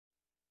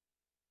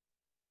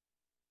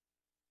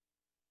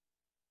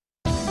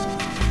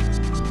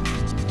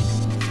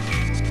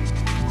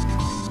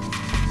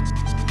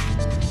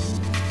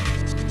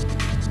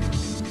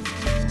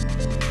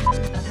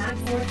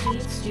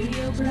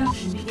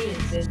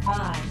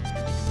5,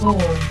 4,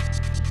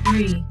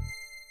 3,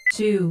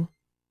 2,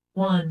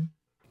 1.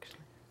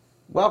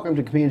 Welcome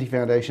to Community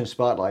Foundation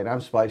Spotlight. I'm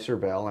Spicer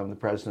Bell. I'm the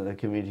president of the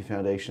Community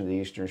Foundation of the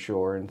Eastern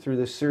Shore. And through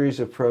this series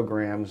of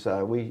programs,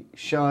 we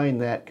shine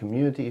that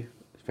Community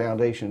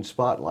Foundation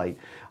Spotlight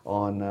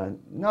on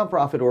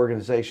nonprofit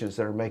organizations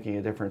that are making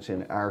a difference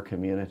in our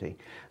community.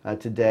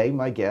 Today,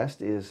 my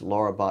guest is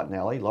Laura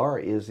Bottinelli.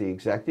 Laura is the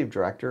Executive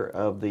Director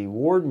of the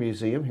Ward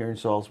Museum here in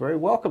Salisbury.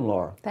 Welcome,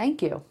 Laura.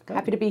 Thank you.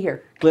 Happy to be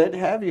here. Glad to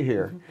have you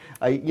here.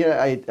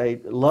 I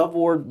love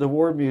the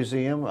Ward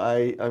Museum.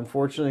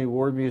 Unfortunately,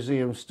 Ward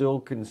Museum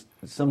still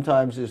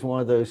sometimes is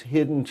one of those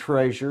hidden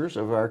treasures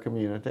of our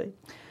community.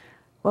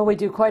 Well, we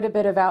do quite a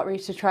bit of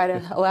outreach to try to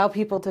allow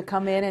people to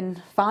come in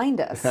and find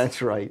us.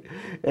 That's right.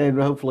 And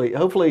hopefully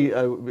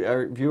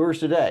our viewers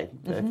today,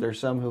 if there's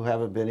some who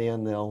haven't been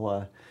in,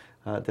 they'll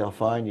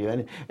find you.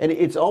 And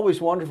it's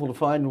always wonderful to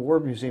find the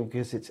Ward Museum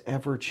because it's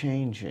ever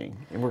changing.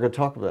 And we're going to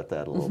talk about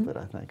that a little bit,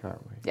 I think,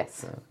 aren't we? Yes.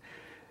 So,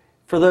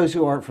 for those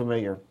who aren't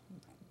familiar,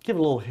 give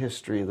a little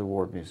history of the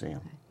Ward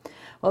Museum.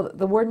 Well,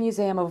 the Ward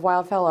Museum of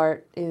Wildfowl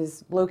Art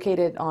is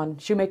located on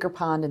Shoemaker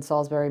Pond in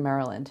Salisbury,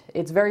 Maryland.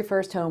 Its very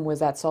first home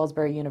was at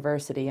Salisbury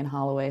University in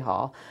Holloway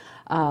Hall.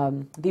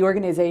 The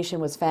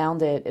organization was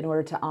founded in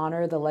order to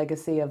honor the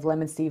legacy of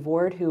Lem and Steve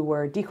Ward, who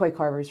were decoy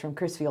carvers from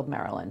Crisfield,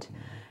 Maryland.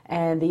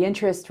 And the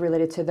interest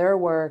related to their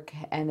work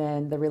and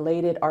then the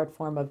related art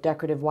form of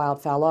decorative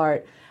wildfowl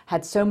art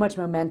had so much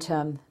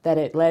momentum that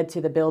it led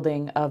to the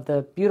building of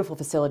the beautiful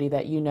facility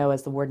that you know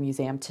as the Ward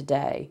Museum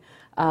today.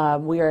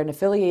 We are an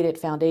affiliated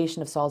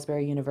foundation of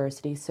Salisbury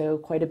University, so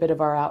quite a bit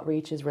of our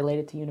outreach is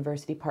related to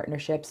university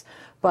partnerships,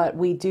 but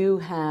we do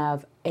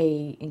have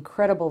an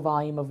incredible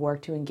volume of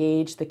work to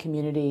engage the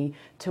community,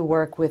 to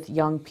work with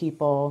young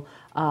people,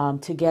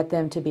 to get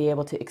them to be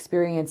able to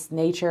experience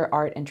nature,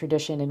 art, and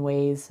tradition in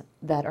ways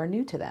that are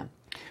new to them.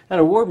 And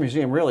a Ward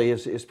Museum really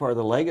is part of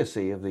the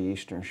legacy of the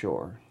Eastern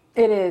Shore.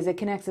 It is. It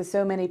connects to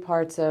so many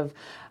parts of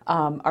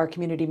our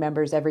community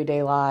members'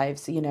 everyday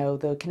lives. You know,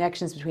 the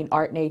connections between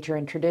art, nature,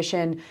 and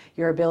tradition,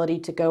 your ability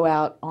to go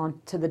out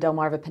onto the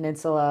Delmarva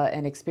Peninsula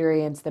and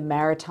experience the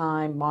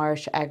maritime,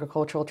 marsh,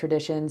 agricultural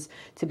traditions,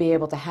 to be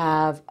able to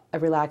have a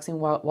relaxing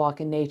walk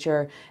in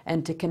nature,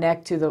 and to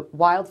connect to the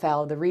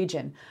wildfowl of the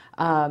region.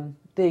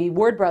 The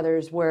Ward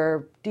brothers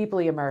were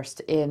deeply immersed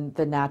in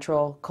the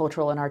natural,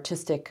 cultural, and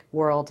artistic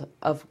world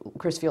of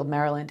Crisfield,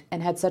 Maryland,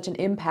 and had such an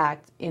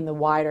impact in the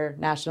wider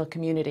national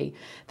community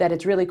that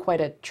it's really quite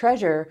a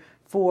treasure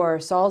for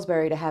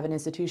Salisbury to have an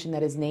institution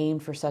that is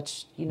named for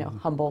such,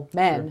 humble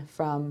men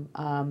from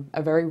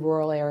a very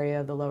rural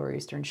area of the Lower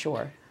Eastern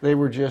Shore. They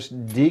were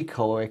just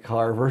decoy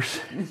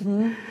carvers.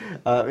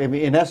 I mean,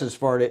 in essence,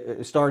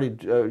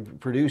 started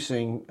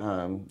producing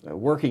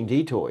working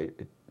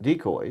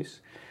decoys,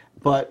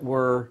 but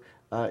were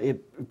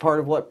part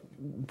of what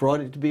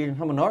brought it to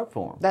become an art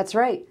form. That's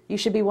right. You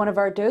should be one of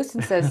our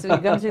docents as we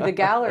go through the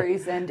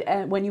galleries,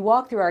 and when you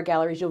walk through our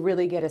galleries, you'll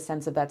really get a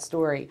sense of that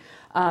story.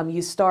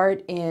 You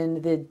start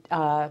in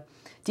the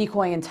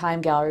Decoy in Time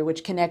Gallery,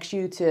 which connects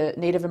you to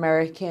Native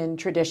American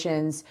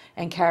traditions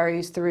and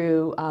carries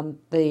through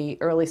the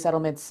early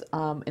settlements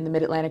in the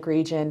Mid-Atlantic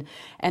region,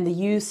 and the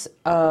use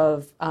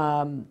of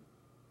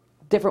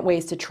different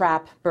ways to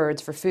trap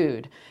birds for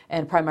food,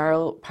 and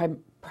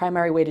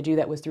primary way to do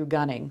that was through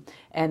gunning.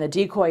 And the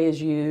decoy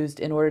is used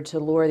in order to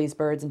lure these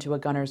birds into a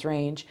gunner's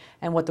range.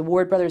 And what the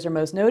Ward brothers are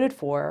most noted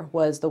for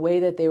was the way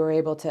that they were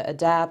able to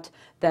adapt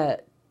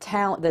the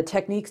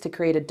techniques to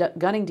create a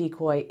gunning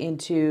decoy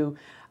into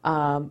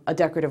a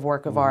decorative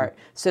work of art.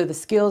 So the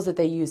skills that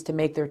they used to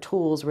make their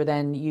tools were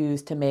then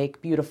used to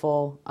make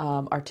beautiful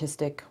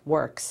artistic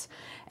works.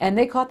 And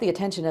they caught the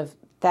attention of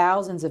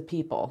thousands of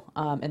people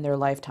in their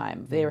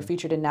lifetime. They were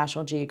featured in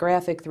National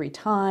Geographic 3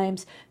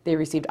 times. They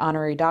received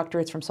honorary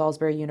doctorates from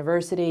Salisbury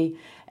University,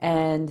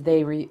 and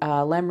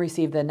Lem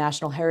received the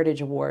National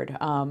Heritage Award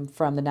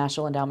from the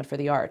National Endowment for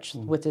the Arts,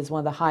 which is one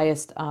of the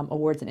highest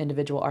awards an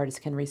individual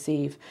artist can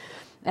receive.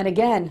 And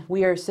again,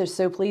 we are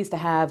so pleased to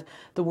have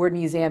the Ward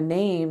Museum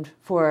named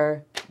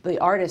for the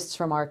artists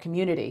from our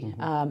community.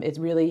 It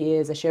really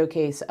is a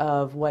showcase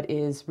of what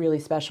is really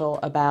special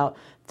about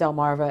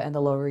Delmarva and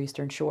the Lower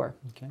Eastern Shore.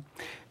 Okay.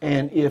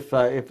 And if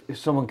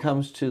someone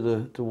comes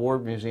to the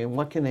Ward Museum,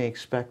 what can they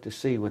expect to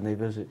see when they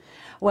visit?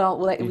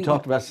 Well, you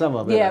talked about some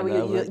of it. Yeah,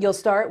 you'll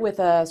start with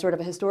a sort of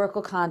a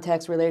historical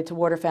context related to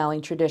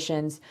waterfowling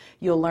traditions.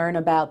 You'll learn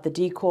about the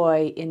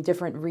decoy in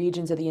different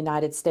regions of the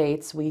United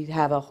States. We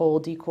have a whole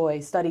decoy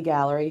study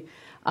gallery.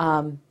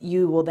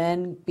 You will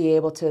then be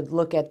able to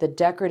look at the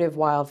decorative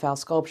wildfowl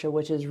sculpture,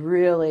 which is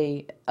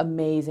really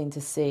amazing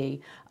to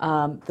see.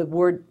 The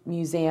Ward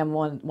Museum,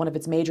 one of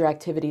its major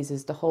activities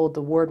is to hold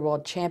the Ward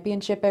World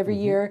Championship every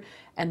year,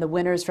 and the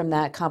winners from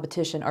that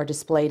competition are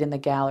displayed in the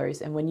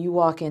galleries. And when you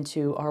walk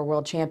into our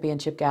World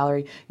Championship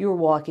gallery, you're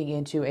walking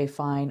into a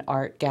fine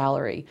art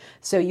gallery.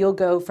 So you'll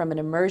go from an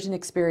immersion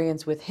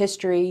experience with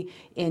history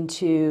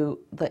into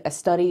a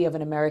study of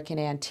an American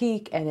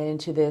antique, and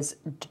into this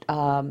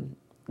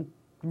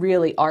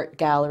really art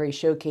gallery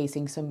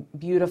showcasing some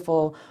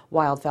beautiful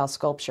wildfowl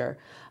sculpture.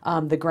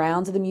 The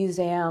grounds of the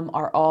museum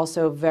are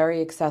also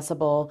very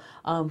accessible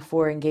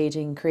for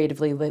engaging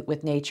creatively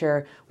with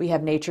nature. We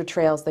have nature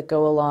trails that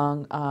go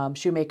along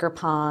Shoemaker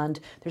Pond.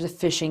 There's a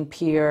fishing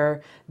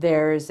pier.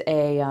 There's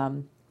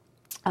a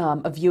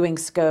viewing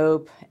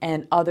scope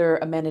and other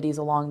amenities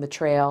along the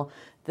trail.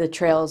 The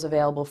trail is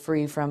available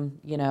free from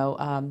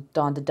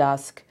dawn to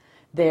dusk.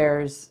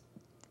 There's,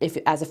 if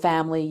as a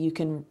family, you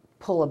can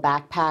pull a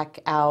backpack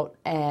out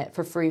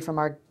for free from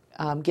our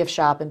gift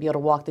shop and be able to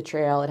walk the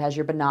trail. It has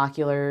your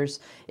binoculars,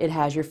 it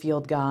has your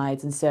field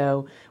guides, and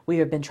so we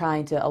have been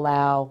trying to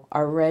allow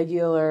our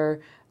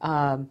regular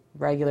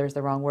is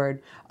the wrong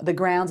word, the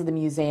grounds of the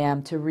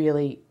museum to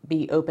really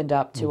be opened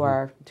up to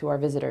our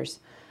visitors.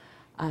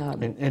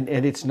 And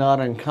it's not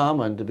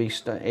uncommon to be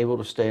able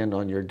to stand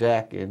on your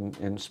deck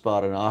and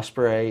spot an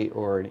osprey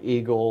or an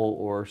eagle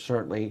or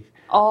certainly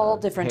all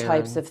different heron.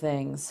 types of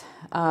things.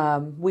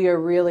 We are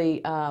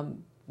really,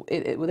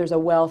 there's a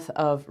wealth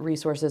of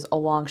resources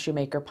along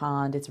Shoemaker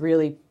Pond. It's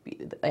really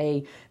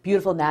a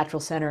beautiful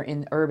natural center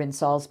in urban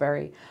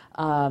Salisbury.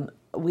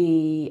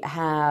 We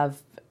have,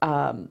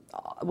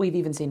 we've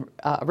even seen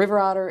a river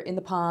otter in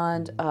the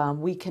pond.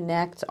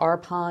 Our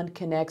pond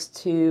connects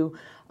to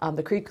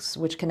the creeks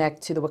which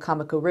connect to the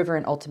Wacomico River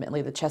and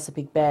ultimately the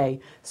Chesapeake Bay.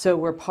 So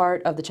we're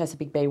part of the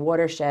Chesapeake Bay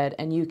watershed,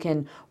 and you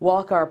can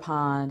walk our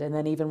pond and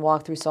then even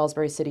walk through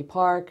Salisbury City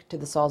Park to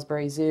the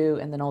Salisbury Zoo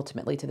and then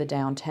ultimately to the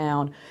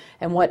downtown.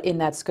 And what in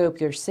that scope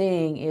you're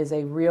seeing is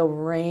a real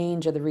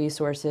range of the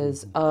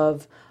resources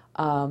of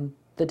the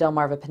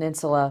Delmarva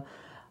Peninsula,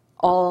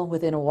 all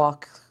within a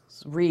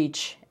walk's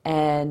reach,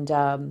 and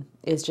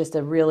is just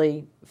a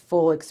really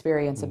full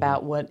experience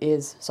about what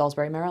is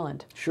Salisbury,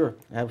 Maryland. Sure,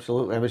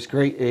 absolutely. It's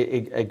great,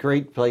 a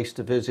great place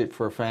to visit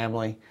for a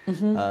family,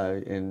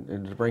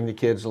 and to bring the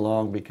kids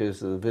along, because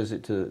the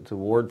visit to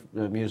Ward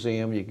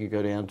Museum, you can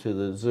go down to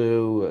the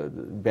zoo,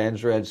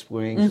 Ben's Red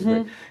Springs,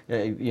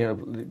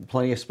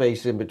 plenty of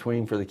space in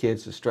between for the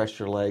kids to stretch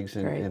their legs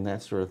and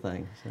that sort of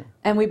thing. So.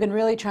 And we've been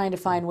really trying to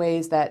find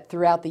ways that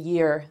throughout the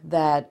year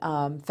that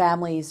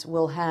families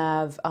will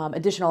have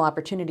additional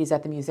opportunities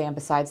at the museum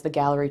besides the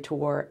gallery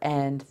tour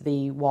and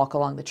the walk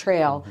along the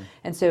trail.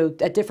 And so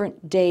at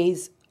different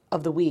days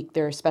of the week,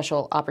 there are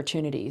special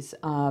opportunities.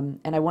 And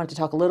I wanted to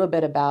talk a little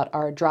bit about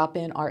our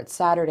Drop-In Art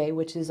Saturday,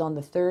 which is on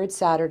the third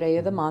Saturday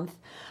of the month.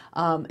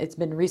 It's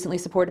been recently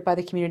supported by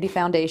the Community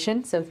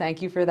Foundation, so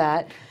thank you for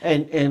that.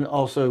 And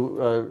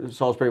also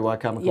Salisbury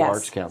Wacomico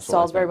Arts Council.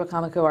 Salisbury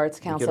Wacomico Arts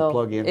Council. Get a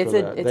plug in it's for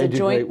a, that. It's they a do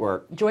great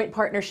work. Joint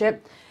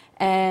partnership,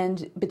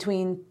 and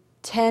between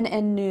 10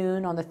 and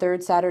noon on the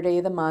third Saturday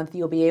of the month,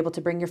 you'll be able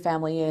to bring your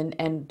family in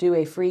and do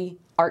a free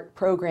art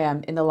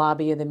program in the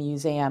lobby of the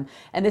museum.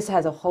 And this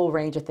has a whole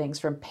range of things,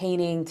 from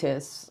painting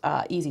to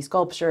easy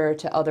sculpture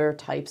to other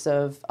types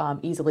of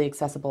easily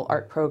accessible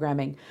art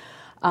programming.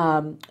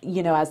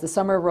 As the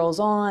summer rolls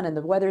on and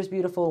the weather's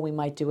beautiful, we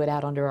might do it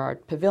out under our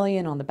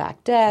pavilion on the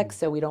back deck.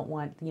 So we don't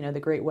want, the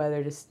great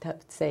weather to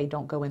say,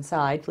 don't go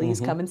inside, please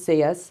come and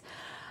see us.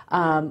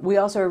 We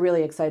also are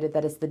really excited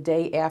that it's the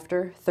day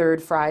after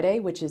Third Friday,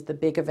 which is the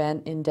big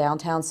event in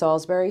downtown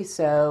Salisbury,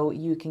 so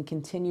you can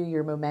continue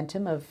your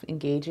momentum of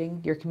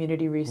engaging your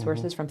community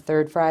resources from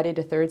Third Friday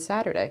to Third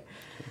Saturday.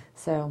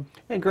 So,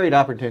 and great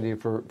opportunity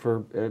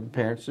for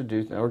parents to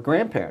do, or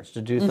grandparents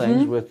to do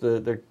things with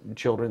their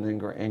children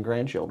and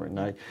grandchildren.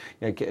 I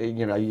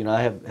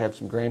have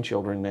some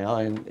grandchildren now,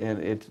 and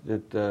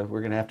we're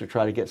going to have to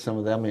try to get some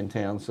of them in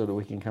town so that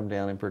we can come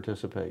down and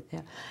participate.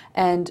 Yeah,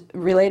 and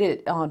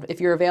related on, if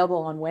you're available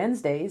on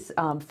Wednesdays,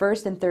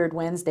 first and third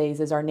Wednesdays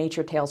is our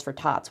Nature Tales for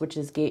Tots, which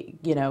is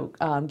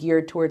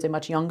geared towards a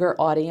much younger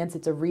audience.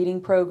 It's a reading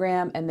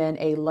program and then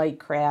a light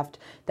craft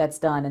that's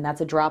done, and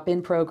that's a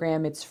drop-in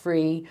program. It's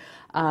free.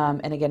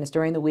 And again, it's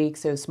during the week,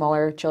 so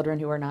smaller children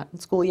who are not in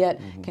school yet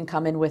can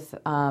come in with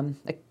a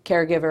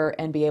caregiver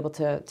and be able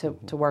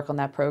to work on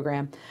that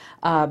program.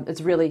 It's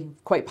really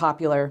quite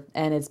popular,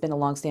 and it's been a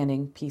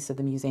longstanding piece of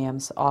the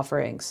museum's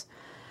offerings.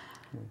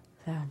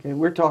 So. Okay,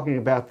 we're talking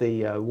about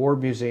the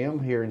Ward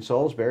Museum here in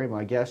Salisbury.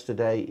 My guest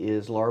today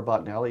is Laura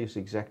Bottinelli, who's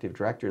the executive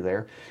director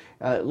there.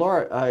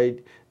 Laura,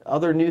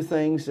 other new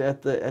things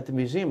at the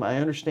museum. I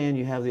understand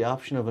you have the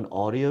option of an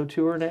audio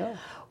tour now?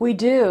 We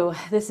do.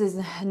 This is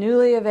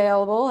newly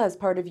available as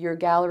part of your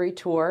gallery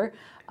tour.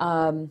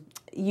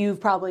 You've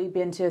probably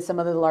been to some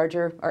of the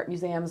larger art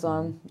museums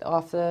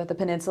off the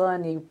peninsula,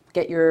 and you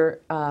get your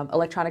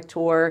electronic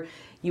tour.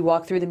 You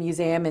walk through the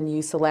museum and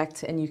you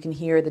select, and you can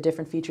hear the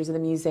different features of the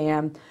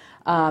museum.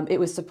 It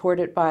was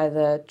supported by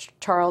the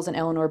Charles and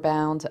Eleanor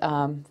Bound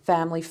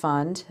Family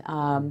Fund.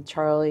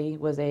 Charlie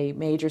was a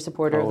major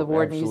supporter of the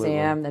Ward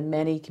Museum and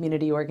many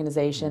community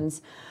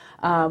organizations.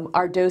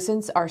 Our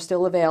docents are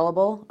still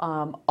available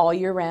all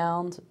year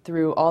round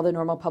through all the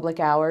normal public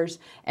hours,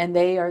 and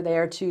they are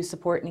there to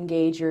support and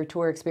engage your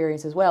tour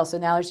experience as well. So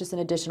now there's just an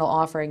additional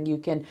offering. You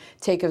can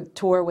take a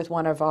tour with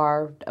one of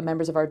our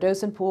members of our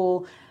docent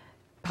pool,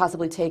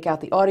 possibly take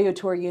out the audio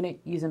tour unit,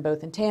 use them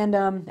both in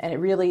tandem, and it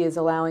really is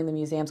allowing the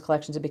museum's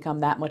collection to become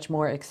that much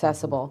more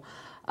accessible.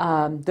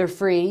 They're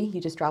free.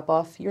 You just drop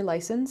off your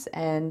license,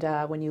 and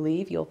when you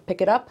leave, you'll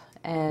pick it up,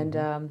 and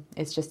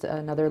it's just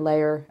another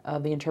layer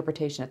of the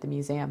interpretation at the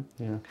museum.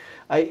 Yeah,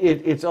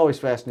 it's always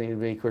fascinating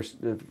to me. Of course,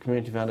 the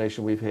Community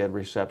Foundation, we've had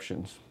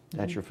receptions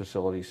at your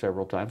facility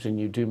several times, and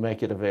you do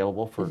make it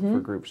available for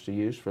groups to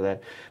use for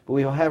that. But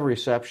we'll have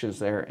receptions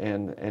there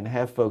and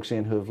have folks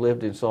in who have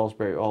lived in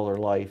Salisbury all their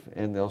life,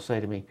 and they'll say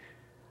to me,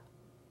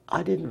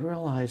 I didn't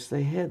realize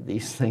they had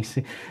these things.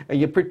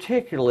 And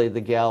particularly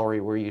the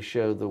gallery where you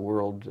show the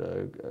World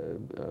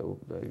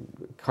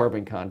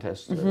Carving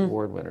Contest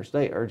award winners.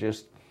 They are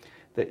just,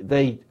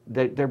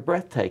 they're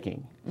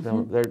breathtaking.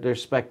 They're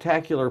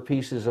spectacular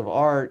pieces of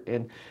art,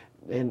 and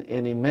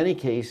in many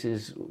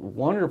cases,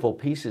 wonderful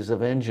pieces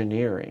of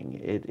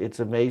engineering. It's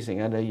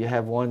amazing. I know you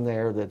have one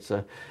there that's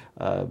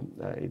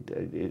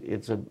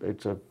it's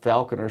a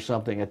falcon or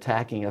something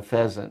attacking a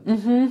pheasant,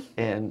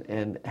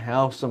 and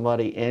how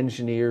somebody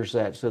engineers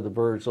that so the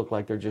birds look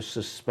like they're just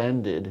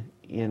suspended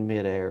in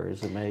midair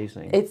is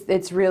amazing.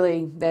 It's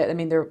really that. I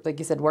mean, they're, like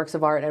you said, works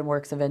of art and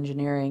works of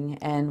engineering,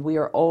 and we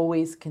are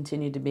always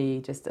continue to be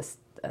just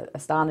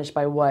astonished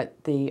by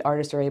what the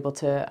artists are able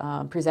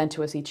to present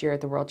to us each year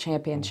at the World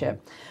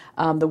Championship.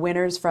 The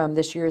winners from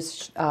this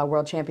year's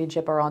World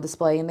Championship are on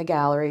display in the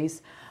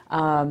galleries,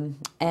 and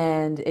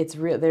it's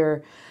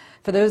they're.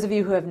 For those of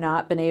you who have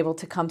not been able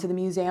to come to the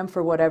museum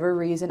for whatever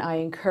reason, I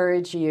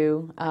encourage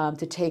you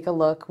to take a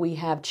look. We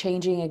have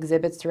changing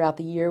exhibits throughout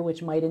the year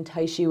which might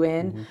entice you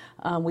in.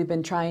 We've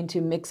been trying to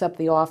mix up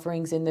the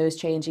offerings in those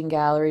changing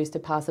galleries to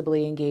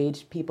possibly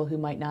engage people who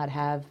might not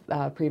have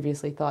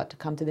previously thought to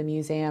come to the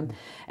museum.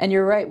 And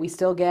you're right, we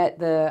still get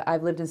the,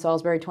 I've lived in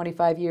Salisbury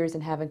 25 years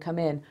and haven't come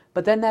in.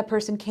 But then that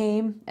person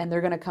came and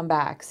they're going to come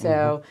back.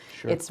 So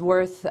it's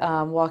worth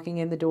walking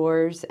in the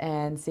doors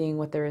and seeing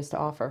what there is to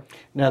offer.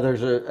 Now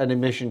there's an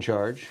admission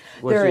charge.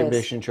 What's the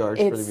admission charge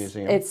for the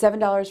museum? It's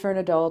 $7 for an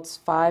adult,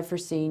 $5 for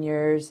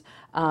seniors.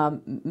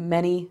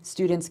 Many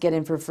students get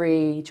in for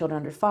free. Children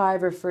under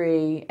 5 are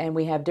free. And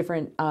we have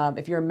different,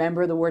 if you're a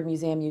member of the Ward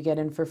Museum, you get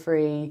in for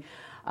free.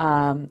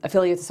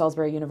 Affiliates of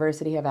Salisbury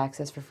University have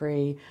access for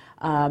free.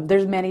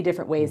 There's many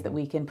different ways that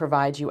we can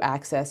provide you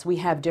access. We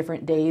have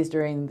different days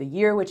during the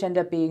year which end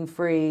up being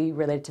free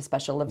related to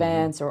special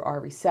events or our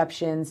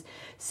receptions.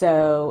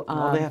 So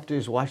all they have to do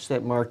is watch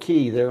that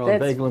marquee there on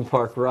Bagelin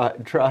Park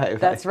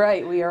Drive. That's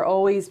right. We are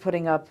always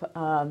putting up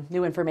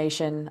new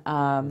information.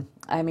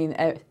 I mean,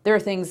 there are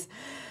things.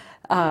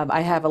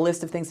 I have a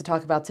list of things to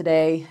talk about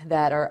today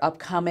that are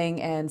upcoming,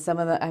 and some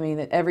of the, I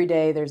mean, every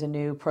day there's a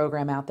new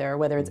program out there,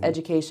 whether it's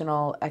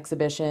educational,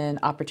 exhibition,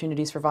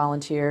 opportunities for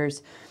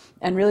volunteers.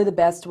 And really the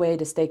best way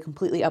to stay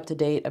completely up to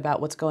date about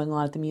what's going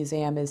on at the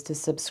museum is to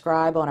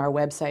subscribe on our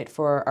website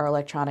for our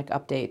electronic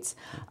updates.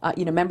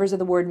 You know, members of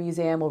the Ward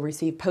Museum will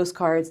receive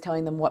postcards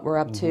telling them what we're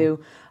up to,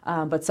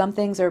 but some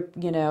things are,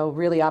 you know,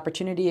 really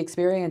opportunity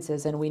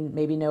experiences, and we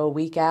maybe know a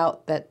week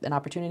out that an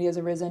opportunity has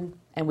arisen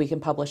and we can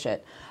publish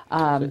it.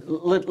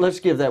 Let's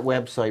give that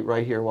website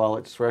right here while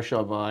it's fresh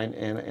on mine,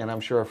 and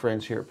I'm sure our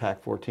friends here at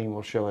Pac14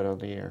 will show it on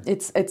the air.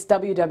 It's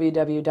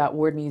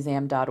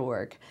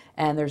www.wardmuseum.org,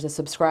 and there's a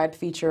subscribe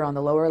feature on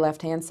the lower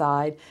left-hand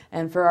side.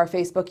 And for our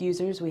Facebook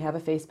users, we have a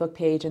Facebook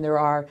page, and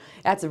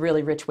that's a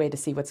really rich way to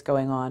see what's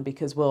going on,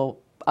 because we'll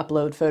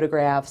upload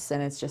photographs,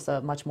 and it's just a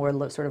much more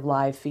sort of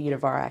live feed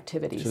of our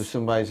activities. So if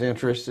somebody's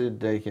interested,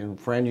 they can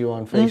friend you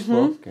on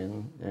Facebook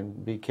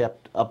and be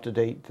kept up to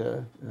date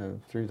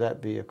through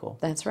that vehicle.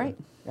 That's right.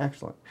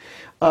 Excellent.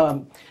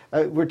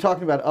 We're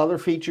talking about other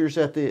features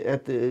at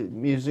the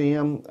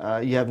museum.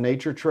 You have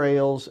nature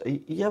trails.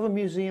 You have a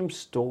museum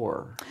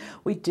store.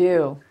 We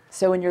do.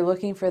 So when you're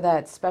looking for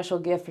that special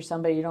gift for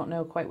somebody you don't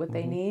know quite what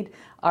they need,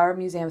 our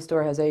museum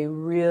store has a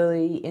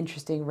really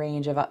interesting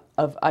range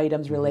of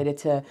items related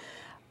to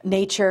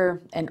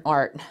nature and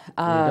art. You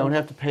don't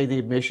have to pay the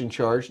admission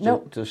charge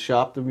to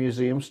shop the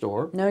museum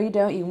store. No, you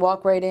don't. You can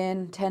walk right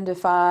in 10 to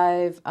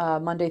 5,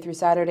 Monday through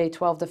Saturday,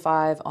 12 to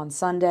 5 on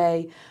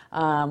Sunday.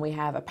 We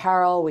have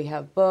apparel, we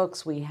have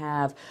books, we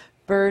have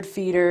bird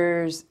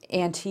feeders,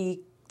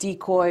 antique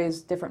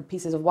decoys, different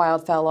pieces of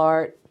wildfowl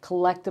art,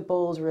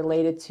 collectibles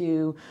related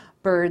to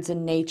birds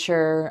and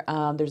nature.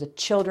 There's a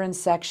children's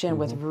section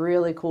with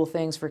really cool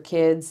things for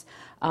kids.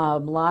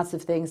 Lots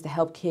of things to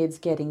help kids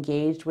get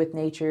engaged with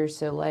nature,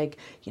 so like,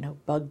 you know,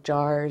 bug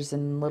jars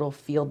and little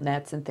field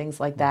nets and things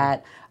like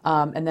that.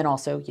 And then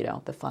also, you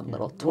know, the fun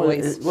little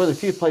toys. Well, there's a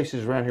few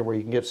places around here where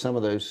you can get some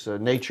of those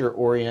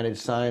nature-oriented,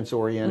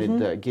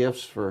 science-oriented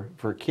gifts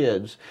for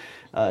kids.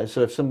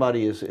 So if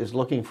somebody is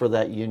looking for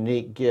that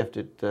unique gift,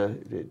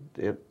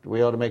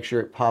 we ought to make sure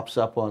it pops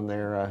up on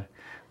their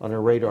on a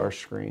radar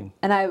screen.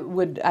 And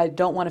I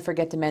don't want to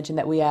forget to mention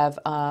that we have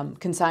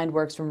consigned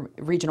works from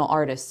regional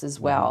artists as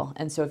well.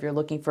 And so if you're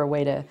looking for a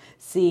way to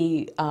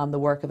see the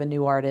work of a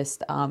new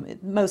artist,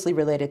 mostly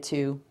related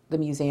to the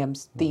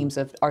museum's themes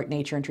of art,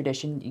 nature, and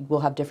tradition,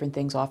 we'll have different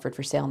things offered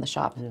for sale in the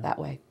shop that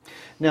way.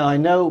 Now, I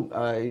know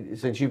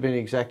since you've been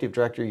executive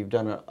director, you've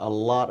done a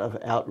lot of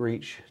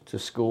outreach to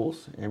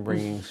schools and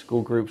bringing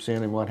school groups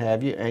in and what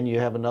have you, and you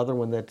have another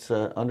one that's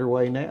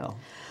underway now.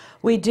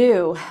 We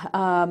do.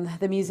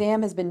 The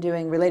museum has been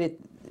doing related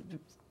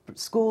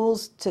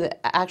schools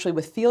to actually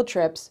with field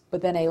trips,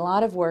 but then a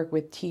lot of work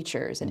with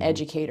teachers and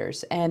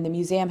educators. And the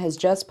museum has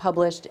just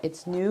published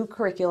its new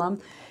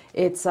curriculum.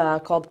 It's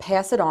called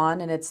Pass It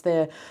On, and it's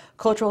the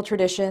cultural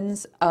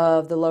traditions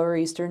of the Lower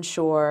Eastern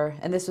Shore.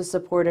 And this was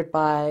supported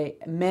by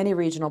many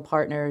regional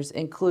partners,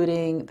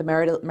 including the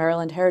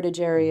Maryland Heritage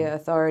Area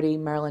Authority,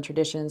 Maryland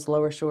Traditions,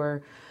 Lower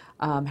Shore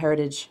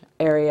Heritage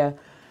Area.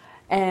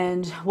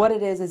 And what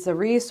it is a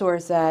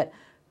resource that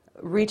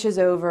reaches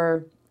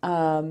over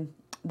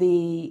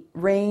the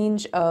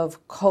range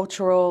of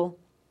cultural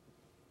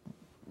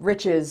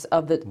riches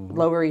of the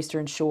Lower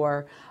Eastern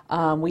Shore.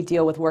 We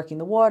deal with working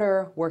the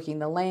water, working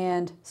the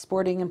land,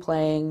 sporting and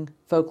playing,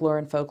 folklore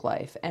and folk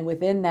life. And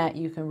within that,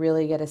 you can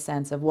really get a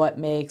sense of what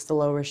makes the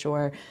Lower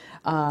Shore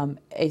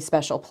a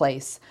special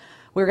place.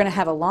 We're going to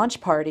have a launch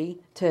party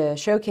to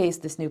showcase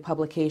this new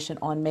publication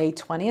on May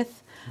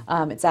 20th.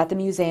 It's at the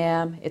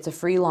museum. It's a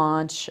free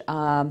launch.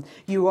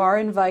 You are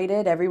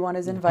invited. Everyone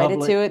is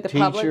invited to it. The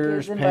public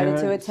is invited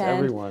to attend.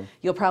 Everyone.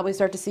 You'll probably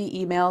start to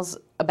see emails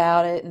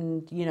about it,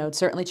 and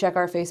certainly check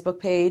our Facebook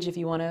page if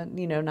you want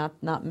to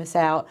not miss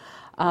out.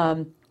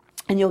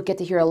 And you'll get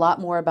to hear a lot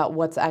more about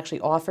what's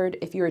actually offered.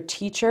 If you're a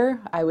teacher,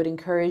 I would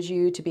encourage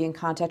you to be in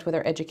contact with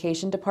our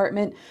education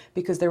department,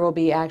 because there will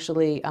be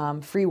actually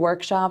free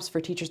workshops for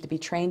teachers to be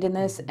trained in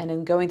this. And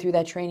in going through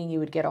that training, you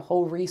would get a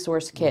whole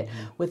resource kit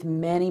with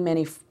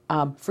many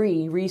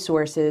free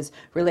resources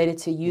related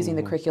to using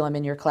the curriculum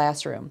in your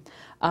classroom.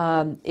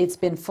 It's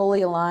been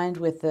fully aligned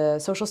with the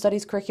social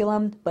studies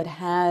curriculum, but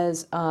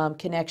has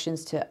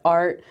connections to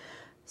art,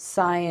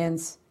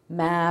 science,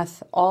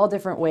 math, all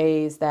different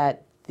ways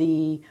that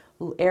the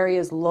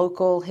area's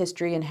local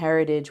history and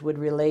heritage would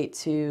relate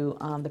to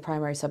the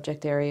primary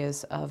subject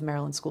areas of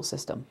Maryland school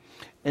system.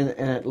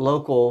 And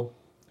local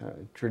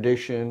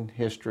tradition,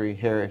 history,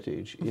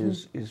 heritage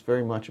is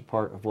very much a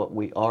part of what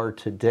we are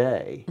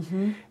today.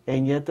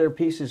 And yet there are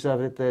pieces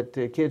of it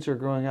that kids are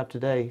growing up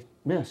today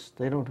miss.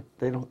 They don't.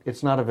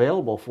 It's not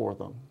available for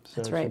them. So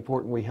That's it's right.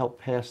 important we help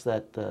pass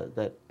that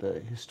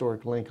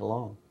historic link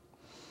along.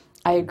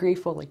 I agree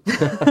fully.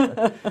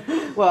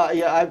 Well,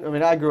 yeah, I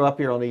mean, I grew up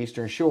here on the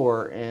Eastern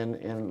Shore,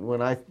 and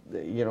when I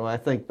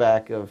think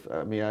back of,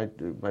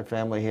 my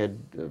family had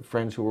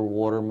friends who were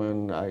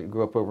watermen. I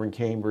grew up over in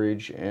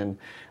Cambridge, and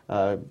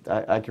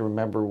I can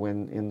remember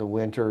when in the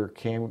winter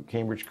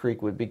Cambridge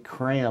Creek would be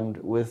crammed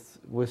with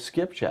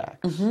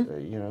skipjacks.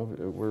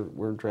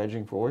 We're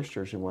dredging for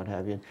oysters and what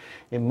have you,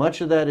 and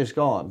much of that is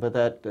gone. But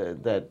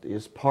that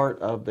is part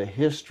of the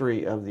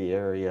history of the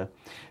area,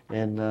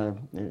 and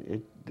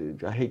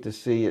I hate to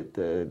see it.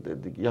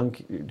 The young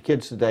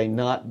kids today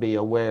not be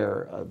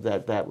aware of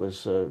that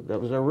was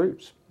our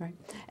roots. Right,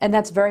 and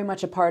that's very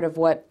much a part of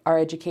what our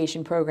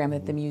education program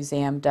at the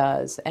museum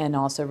does, and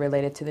also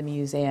related to the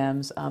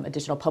museum's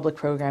additional public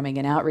programming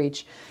and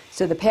outreach.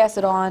 So the Pass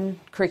It On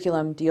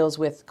curriculum deals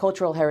with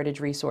cultural heritage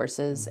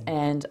resources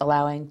and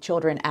allowing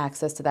children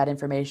access to that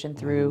information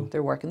through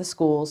their work in the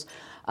schools.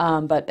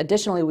 But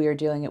additionally, we are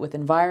dealing it with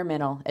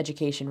environmental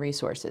education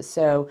resources.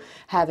 So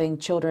having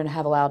children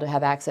allowed to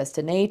have access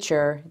to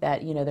nature,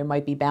 that there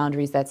might be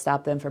boundaries that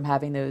stop them from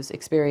having those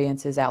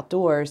experiences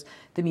outdoors.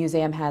 The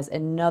museum has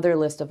another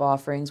list of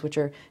offerings, which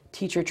are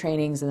teacher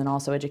trainings and then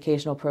also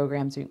educational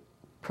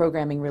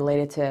programming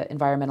related to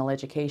environmental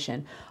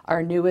education.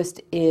 Our newest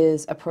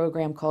is a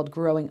program called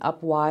Growing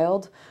Up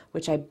Wild,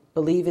 which I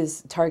believe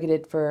is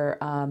targeted for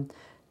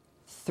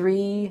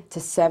 3 to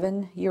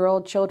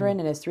 7-year-old children,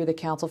 and is through the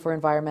Council for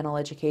Environmental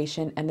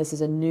Education. And this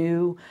is a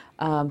new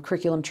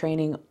curriculum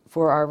training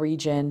for our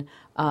region,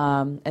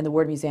 and the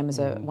Ward Museum is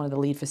one of the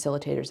lead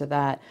facilitators of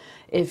that.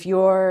 If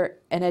you're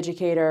an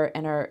educator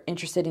and are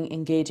interested in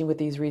engaging with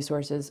these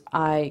resources,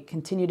 I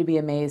continue to be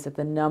amazed at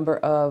the number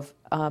of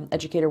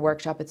educator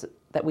workshops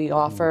that we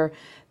offer.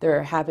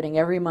 They're happening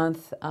every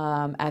month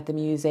at the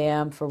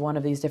museum for one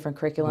of these different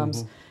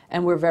curriculums,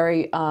 and we're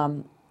very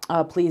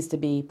pleased to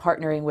be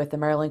partnering with the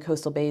Maryland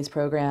Coastal Bays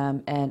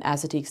Program and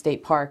Assateague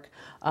State Park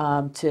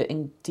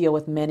to deal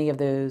with many of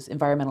those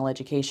environmental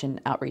education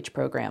outreach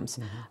programs.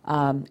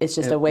 It's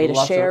just a way to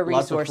share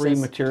resources. Lots of free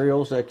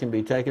materials that can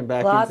be taken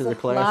back into the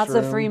classroom. Lots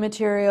of free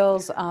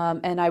materials,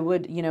 and I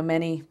would,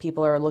 many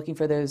people are looking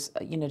for those,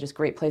 just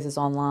great places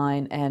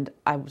online, and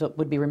I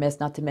would be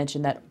remiss not to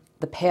mention that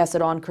the Pass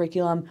It On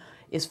curriculum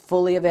is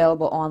fully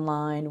available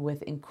online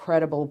with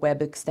incredible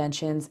web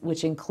extensions,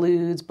 which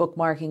includes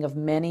bookmarking of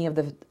many of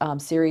the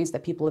series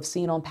that people have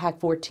seen on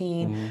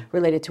Pac14,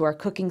 related to our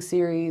cooking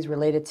series,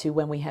 related to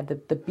when we had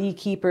the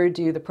beekeeper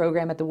do the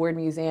program at the Ward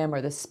Museum,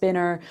 or the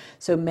spinner.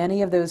 So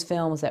many of those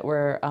films that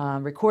were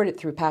recorded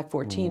through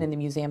Pac14 in the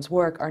museum's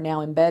work are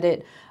now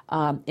embedded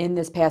in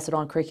this Pass It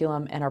On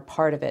curriculum and are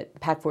part of it.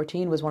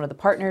 Pac14 was one of the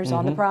partners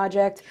on the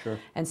project. Sure.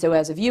 And so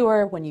as a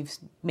viewer, when you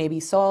maybe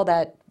saw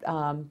that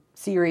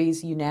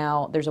series,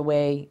 there's a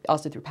way,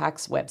 also through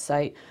PAC's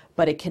website,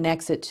 but it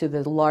connects it to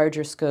the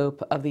larger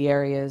scope of the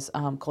area's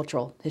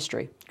cultural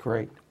history.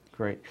 Great,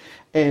 great.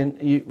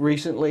 And you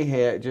recently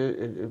had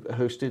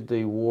hosted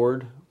the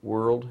Ward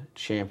World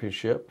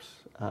Championships.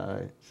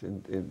 It's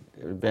an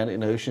event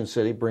in Ocean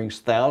City, brings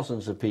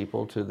thousands of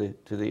people to the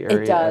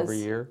area every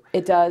year.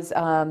 It does.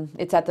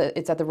 It's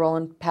at the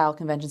Roland Powell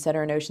Convention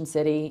Center in Ocean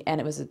City, and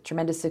it was a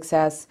tremendous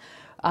success.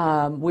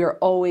 We're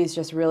always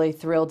just really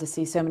thrilled to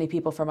see so many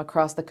people from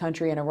across the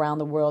country and around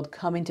the world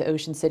coming to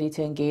Ocean City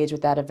to engage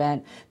with that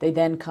event. They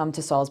then come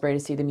to Salisbury to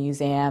see the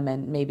museum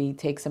and maybe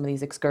take some of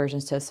these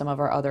excursions to some of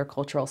our other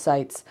cultural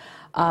sites.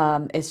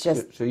 It's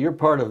just... So you're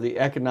part of the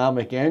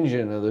economic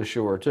engine of the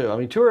shore, too. I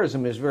mean,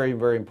 tourism is very,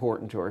 very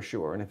important to our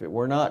shore, and if it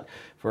were not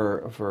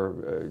for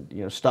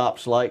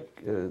stops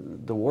like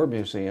the War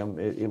Museum,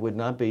 it would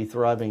not be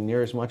thriving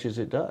near as much as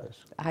it does.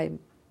 I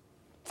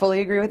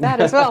fully agree with that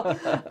as well.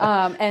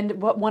 And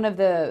what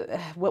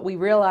we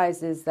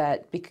realized is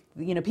that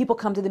people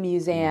come to the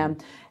museum,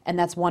 and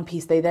that's one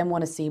piece. They then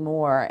want to see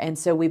more, and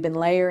so we've been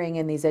layering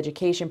in these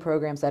education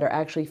programs that are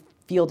actually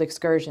field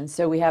excursions.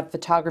 So we have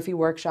photography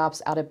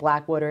workshops out at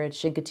Blackwater at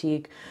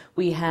Chincoteague.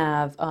 We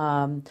have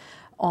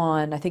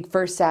on, I think,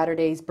 first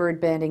Saturdays,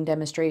 bird banding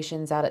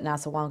demonstrations out at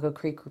Nassawango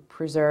Creek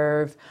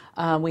Preserve.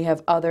 We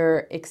have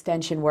other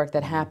extension work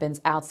that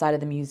happens outside of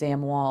the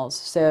museum walls.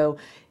 So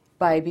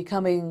by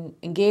becoming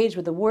engaged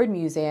with the Ward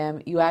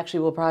Museum, you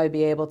actually will probably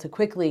be able to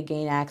quickly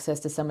gain access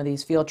to some of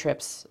these field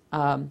trips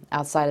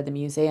outside of the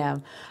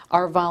museum.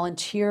 Our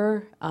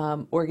volunteer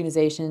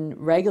organization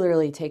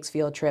regularly takes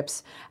field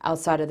trips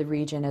outside of the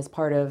region as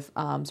part of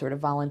sort of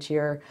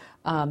volunteer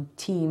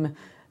team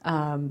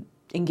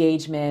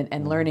engagement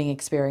and learning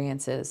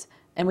experities.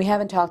 And we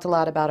haven't talked a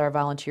lot about our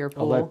volunteer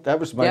pool. Well, that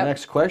was my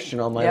next question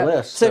on my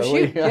list. So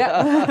shoot.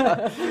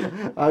 As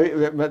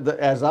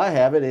I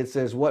have it, it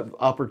says, what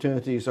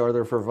opportunities are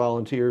there for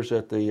volunteers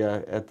at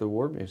the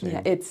Ward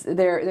Museum? Yeah,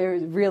 they're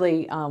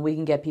really we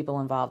can get people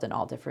involved in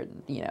all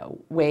different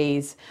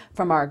ways,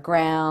 from our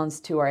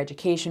grounds to our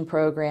education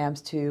programs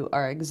to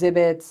our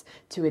exhibits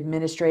to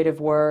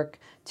administrative work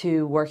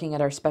to working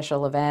at our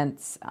special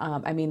events.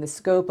 I mean, the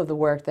scope of the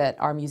work that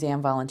our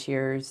museum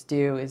volunteers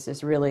do is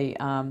just really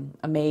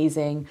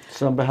amazing.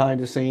 Some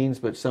behind the scenes,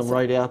 but some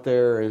right out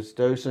there as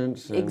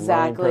docents and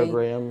running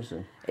programs.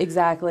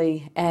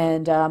 Exactly.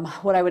 And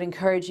what I would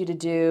encourage you to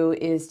do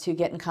is to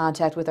get in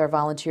contact with our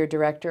volunteer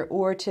director,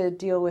 or to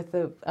deal with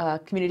the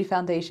Community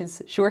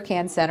Foundation's Shore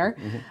Can Center,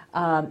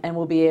 and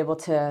we'll be able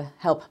to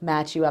help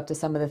match you up to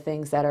some of the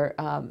things that are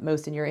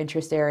most in your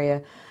interest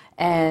area.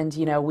 And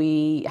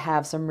we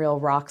have some real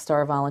rock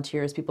star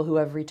volunteers, people who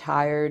have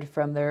retired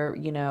from their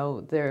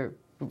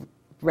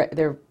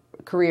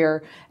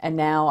career and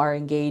now are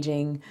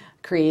engaging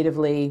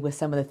creatively with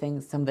some of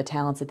the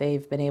talents that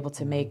they've been able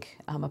to make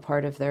a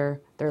part of their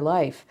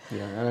life.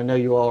 Yeah, and I know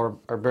you all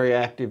are very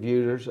active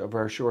users of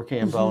our Shore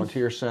Can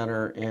Volunteer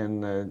Center,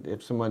 and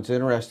if someone's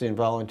interested in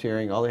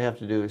volunteering, all they have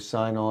to do is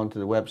sign on to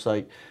the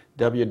website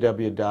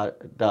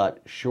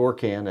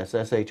www.shorecan, that's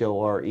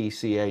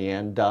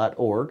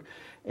SHORECAN.org.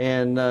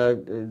 And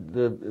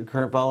the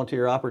current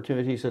volunteer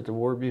opportunities at the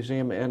Ward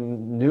Museum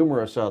and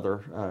numerous other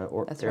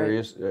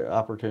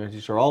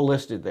opportunities are all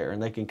listed there,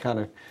 and they can kind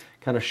of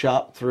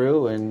shop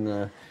through.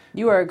 And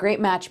you are a great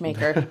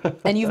matchmaker,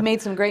 and you've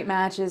made some great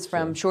matches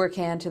from Shore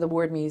Can to the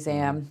Ward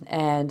Museum,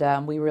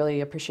 and we really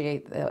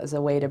appreciate that as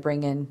a way to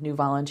bring in new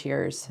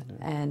volunteers,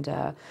 and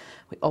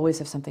we always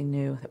have something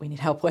new that we need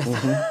help with.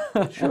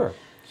 Sure.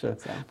 So,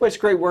 well, it's a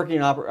great working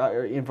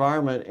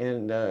environment,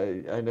 and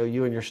I know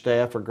you and your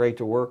staff are great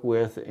to work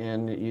with,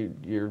 and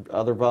your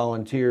other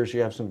volunteers, you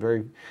have some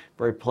very,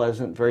 very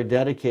pleasant, very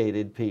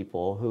dedicated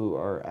people who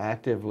are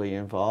actively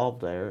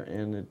involved there,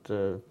 and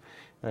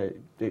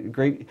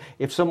great.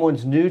 If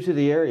someone's new to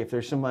the area, if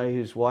there's somebody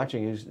who's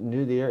watching who's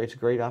new to the area, it's a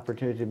great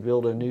opportunity to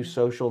build a new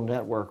social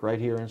network right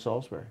here in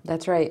Salisbury.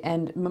 That's right,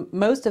 and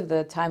most of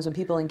the times when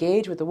people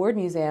engage with the Ward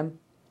Museum,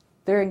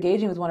 they're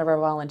engaging with one of our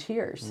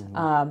volunteers.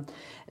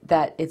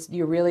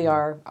 You really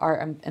are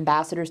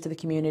ambassadors to the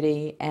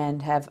community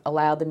and have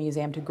allowed the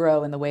museum to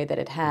grow in the way that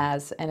it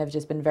has, and have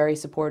just been very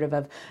supportive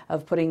of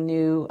putting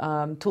new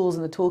tools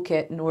in the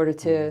toolkit in order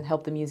to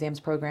help the museum's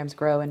programs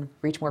grow and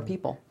reach more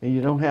people. And you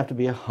don't have to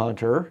be a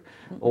hunter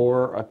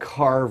or a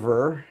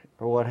carver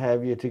or what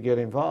have you to get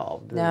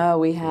involved. No,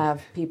 we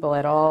have people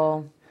at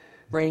all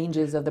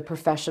ranges of the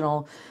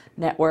professional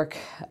network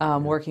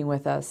working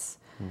with us,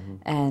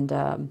 and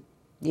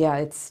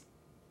yeah,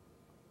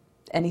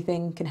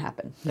 anything can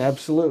happen.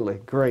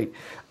 Absolutely. Great.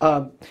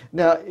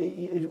 Now,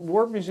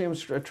 War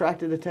Museum's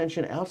attracted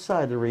attention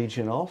outside the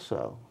region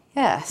also.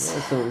 Yes.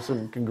 Yeah, so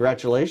some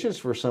congratulations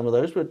for some of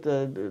those, but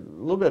a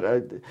little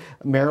bit,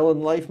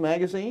 Maryland Life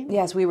magazine?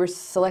 Yes, we were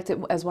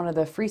selected as one of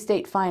the Free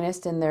State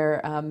finest in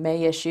their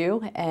May issue,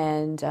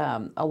 and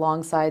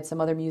alongside some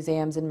other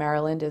museums in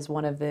Maryland as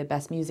one of the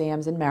best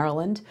museums in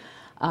Maryland.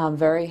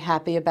 Very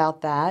happy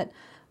about that.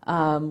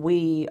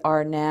 We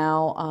are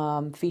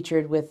now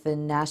featured with the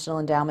National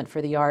Endowment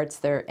for the Arts,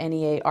 their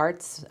NEA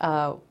Arts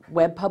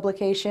web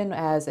publication,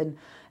 as an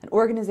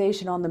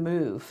organization on the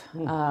move.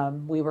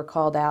 We were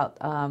called out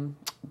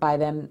by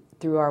them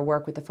through our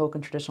work with the folk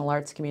and traditional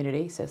arts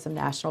community, so some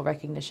national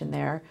recognition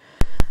there.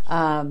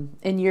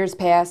 In years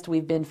past,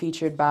 we've been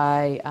featured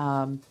by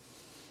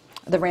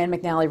the Rand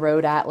McNally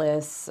Road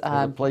Atlas.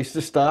 A place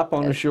to stop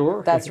on the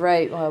shore. That's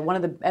right, one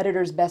of the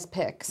editor's best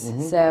picks.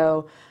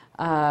 So,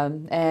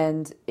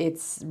 and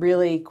it's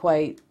really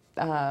quite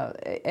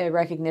a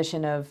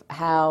recognition of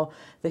how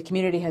the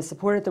community has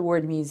supported the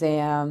Ward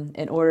Museum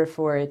in order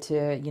for it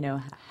to, you know,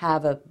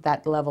 have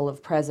that level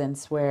of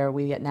presence where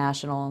we get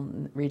national,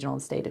 regional,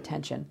 and state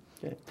attention.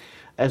 Okay.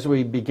 As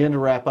we begin to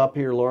wrap up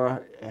here,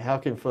 Laura, how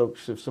can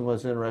folks, if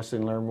someone's interested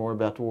in learn more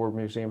about the Ward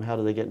Museum, how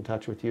do they get in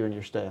touch with you and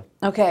your staff?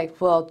 Okay,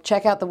 well,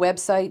 check out the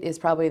website is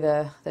probably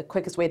the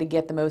quickest way to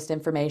get the most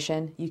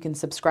information. You can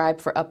subscribe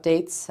for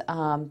updates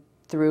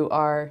through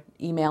our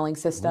emailing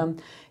system.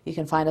 You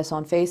can find us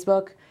on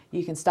Facebook.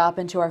 You can stop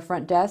into our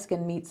front desk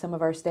and meet some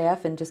of our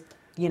staff and just,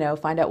 you know,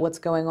 find out what's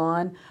going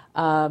on.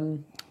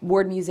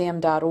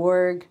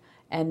 Wardmuseum.org,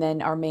 and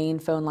then our main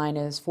phone line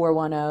is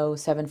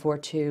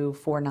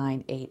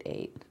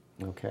 410-742-4988.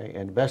 Okay,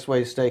 and the best way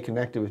to stay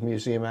connected with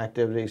museum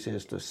activities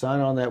is to sign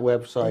on that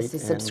website to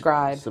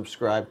subscribe. And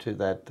subscribe to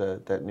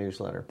that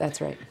newsletter. That's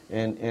right.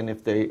 And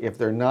if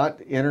they're not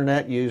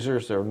internet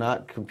users, they're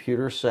not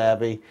computer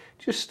savvy,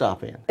 just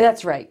stop in.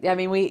 That's right. I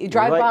mean, we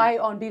drive by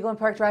on Beagland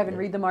Park Drive and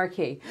read the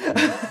marquee.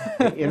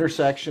 The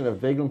intersection of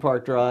Beagland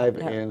Park Drive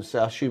and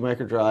South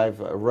Shoemaker Drive,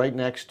 right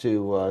next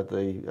to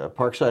the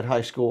Parkside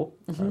High School.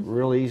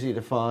 Real easy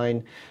to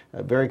find,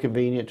 very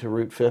convenient to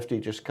Route 50,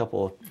 just a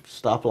couple of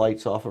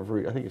stoplights off of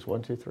Route, I think it's 3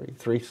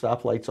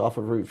 stoplights off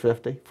of Route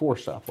 50, 4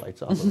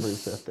 stoplights off of Route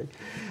 50.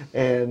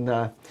 And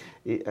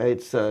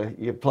it's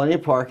you have plenty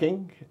of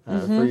parking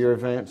for your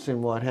events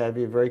and what have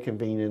you, very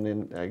convenient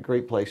and a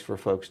great place for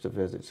folks to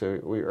visit. So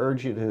we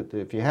urge you to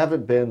if you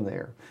haven't been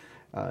there,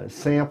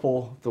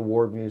 sample the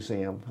Ward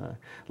Museum.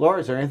 Laura,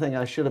 is there anything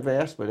I should have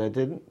asked but I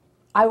didn't?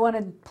 I want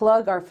to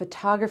plug our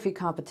photography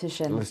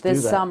competition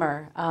this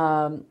summer.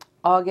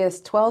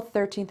 August 12th,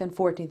 13th, and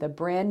 14th, a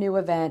brand new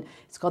event.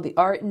 It's called the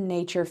Art and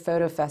Nature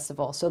Photo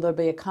Festival. So there'll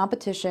be a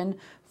competition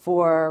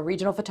for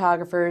regional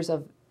photographers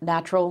of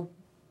natural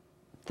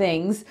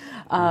things.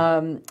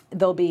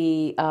 There'll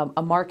be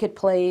a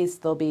marketplace,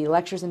 there'll be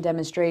lectures and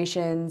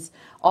demonstrations,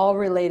 all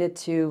related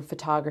to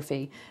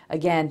photography.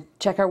 Again,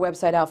 check our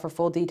website out for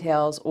full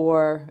details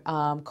or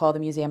call the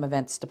museum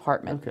events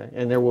department. Okay,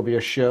 and there will be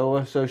a show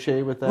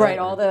associated with that? Right,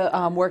 all the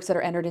works that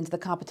are entered into the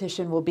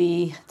competition will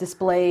be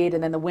displayed,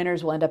 and then the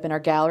winners will end up in our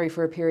gallery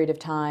for a period of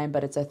time,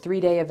 but it's a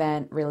 3-day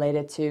event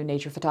related to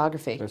nature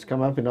photography. It's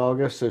come up in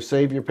August, so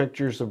save your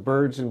pictures of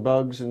birds and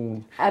bugs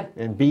and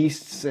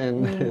beasts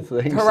and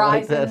things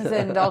like that.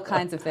 And all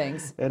kinds of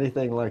things.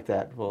 Anything like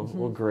that. Well,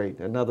 well, great.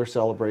 Another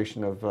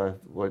celebration of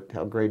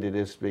how great it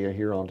is to be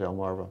here on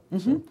Delmarva.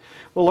 So,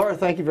 well, Laura,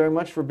 thank you very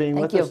much for being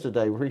with us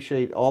today. We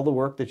appreciate all the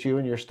work that you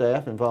and your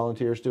staff and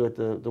volunteers do at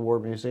the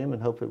Ward Museum,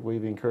 and hope that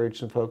we've encouraged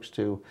some folks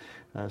to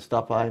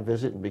stop by and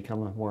visit and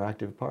become a more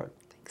active part.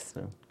 Thanks.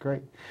 So,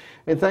 great.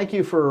 And thank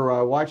you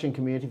for watching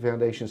Community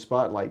Foundation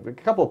Spotlight. A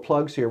couple of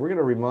plugs here. We're going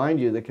to remind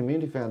you that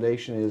Community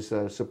Foundation is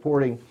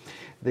supporting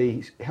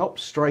the Help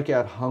Strike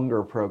Out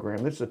Hunger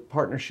program. This is a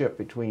partnership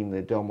between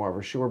the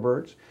Delmarva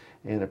Shorebirds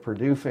and the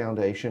Purdue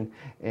Foundation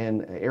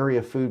and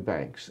area food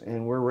banks.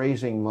 And we're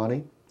raising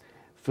money,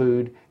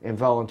 food, and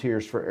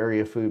volunteers for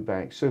area food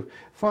banks. So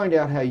find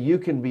out how you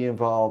can be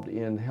involved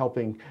in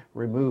helping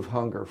remove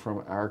hunger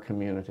from our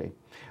community.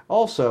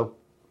 Also,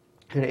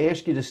 I'm going to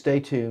ask you to stay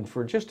tuned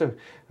for just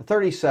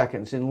 30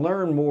 seconds and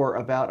learn more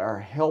about our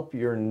Help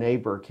Your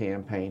Neighbor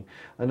campaign,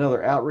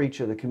 another outreach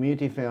of the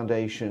Community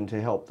Foundation to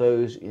help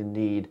those in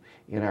need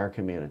in our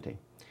community.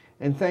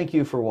 And thank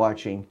you for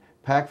watching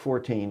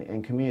Pac14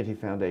 and Community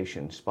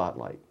Foundation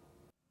Spotlight.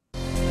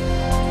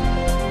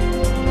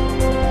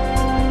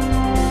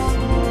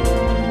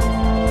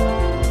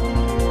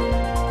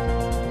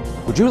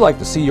 Would you like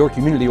to see your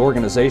community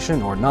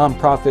organization or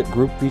nonprofit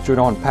group featured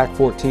on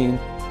Pac14?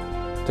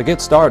 To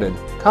get started,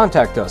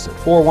 contact us at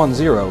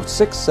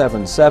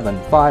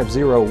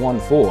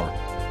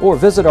 410-677-5014 or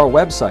visit our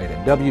website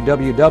at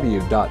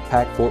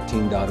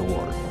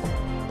www.pac14.org.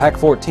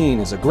 Pac14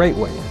 is a great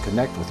way to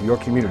connect with your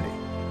community.